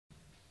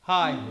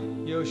Hi,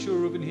 Yehoshua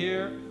Rubin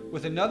here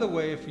with another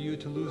way for you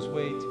to lose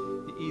weight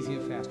the easy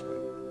and fast way.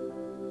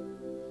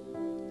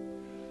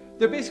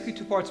 There are basically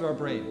two parts of our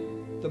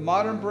brain, the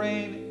modern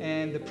brain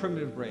and the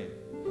primitive brain.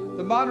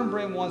 The modern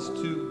brain wants to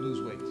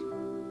lose weight.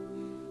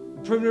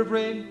 The primitive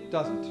brain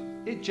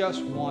doesn't. It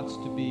just wants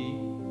to be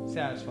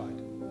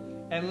satisfied.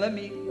 And let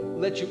me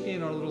let you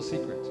in on a little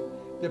secret.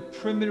 The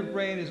primitive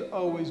brain is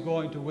always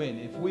going to win.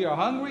 If we are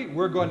hungry,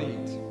 we're going to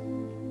eat.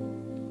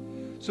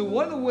 So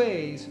one of the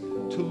ways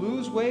to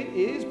lose weight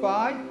is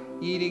by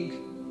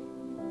eating.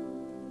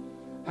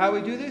 How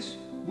we do this?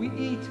 We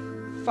eat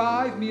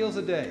 5 meals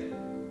a day.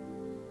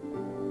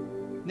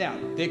 Now,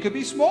 they could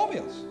be small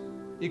meals.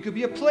 It could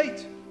be a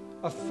plate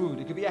of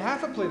food. It could be a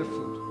half a plate of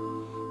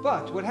food.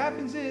 But what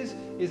happens is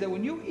that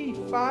when you eat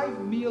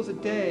 5 meals a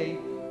day,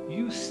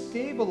 you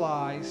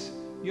stabilize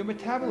your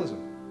metabolism.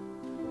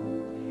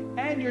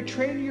 And you're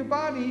training your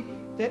body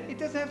that it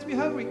doesn't have to be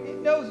hungry.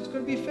 It knows it's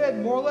going to be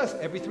fed more or less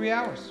every 3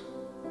 hours.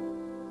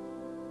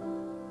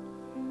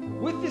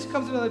 With this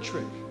comes another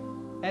trick,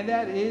 and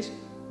that is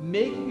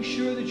making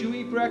sure that you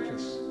eat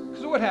breakfast.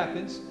 Because what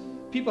happens?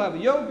 People have a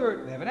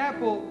yogurt, they have an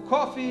apple,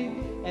 coffee,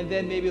 and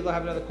then maybe they'll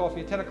have another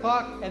coffee at 10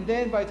 o'clock, and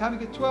then by the time you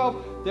get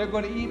 12, they're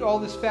going to eat all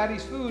this fatty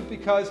food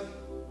because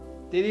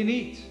they didn't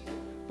eat.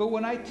 But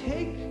when I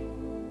take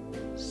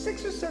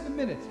 6 or 7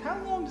 minutes,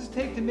 how long does it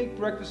take to make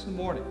breakfast in the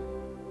morning?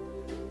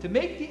 To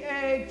make the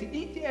egg, to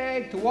eat the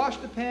egg, to wash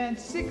the pan,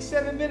 6,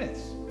 7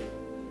 minutes.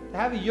 To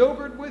have a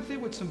yogurt with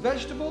it, with some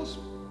vegetables,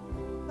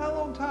 not a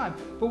long time.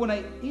 But when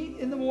I eat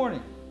in the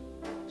morning,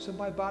 so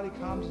my body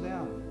calms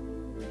down.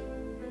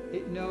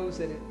 It knows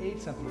that it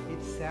ate something,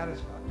 it's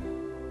satisfied.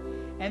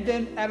 And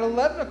then at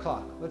 11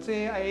 o'clock, let's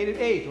say I ate at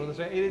 8, or let's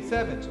say I ate at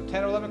 7, so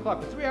 10 or 11 o'clock,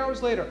 but 3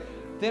 hours later,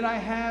 then I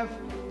have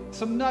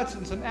some nuts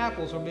and some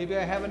apples, or maybe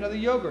I have another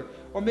yogurt,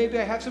 or maybe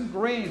I have some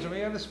grains, or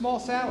maybe I have a small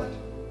salad.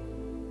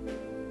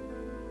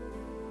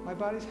 My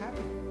body's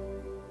happy.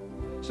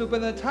 So by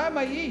the time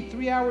I eat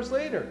 3 hours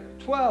later,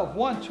 12,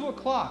 1, 2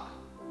 o'clock,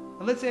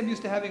 and let's say I'm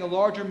used to having a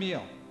larger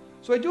meal.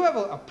 So I do have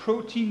a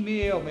protein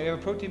meal, maybe I have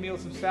a protein meal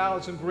with some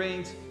salads, some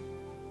grains.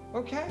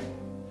 Okay.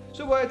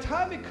 So by the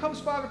time it comes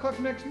 5 o'clock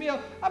for the next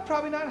meal, I'm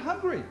probably not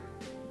hungry.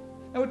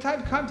 And when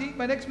time comes to eat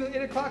my next meal at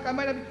 8 o'clock, I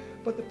might not be.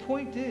 But the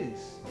point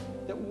is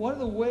that one of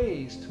the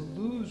ways to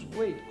lose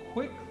weight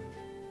quickly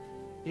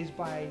is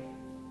by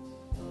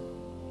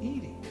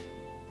eating.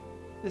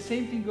 The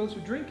same thing goes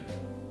for drinking.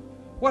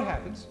 What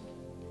happens?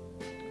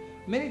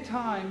 Many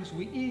times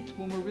we eat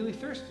when we're really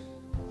thirsty.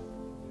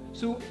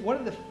 So one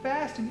of the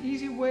fast and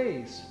easy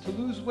ways to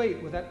lose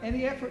weight without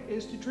any effort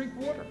is to drink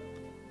water.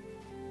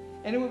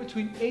 Anywhere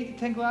between 8 to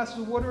 10 glasses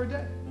of water a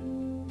day.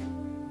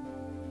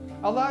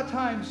 A lot of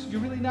times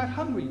you're really not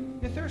hungry,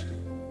 you're thirsty.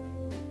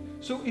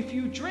 So if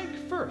you drink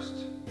first,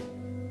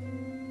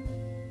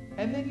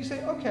 and then you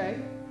say, okay,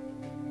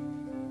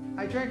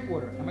 I drank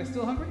water. Am I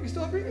still hungry? You're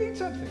still hungry? Eat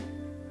something.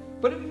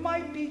 But it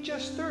might be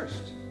just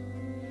thirst.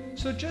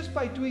 So just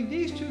by doing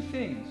these two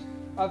things,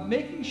 of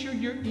making sure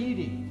you're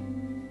eating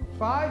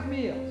 5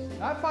 meals,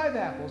 not 5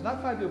 apples,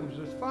 not 5 yogurts,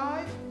 but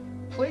 5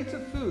 plates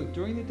of food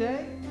during the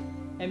day,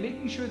 and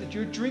making sure that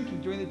you're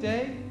drinking during the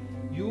day,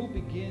 you'll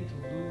begin to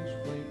lose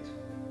weight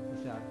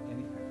without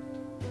any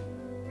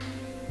effort.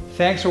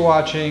 Thanks for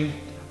watching.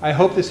 I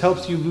hope this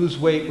helps you lose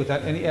weight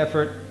without any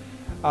effort.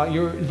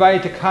 You're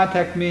invited to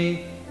contact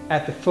me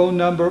at the phone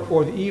number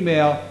or the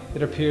email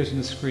that appears on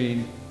the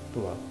screen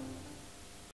below.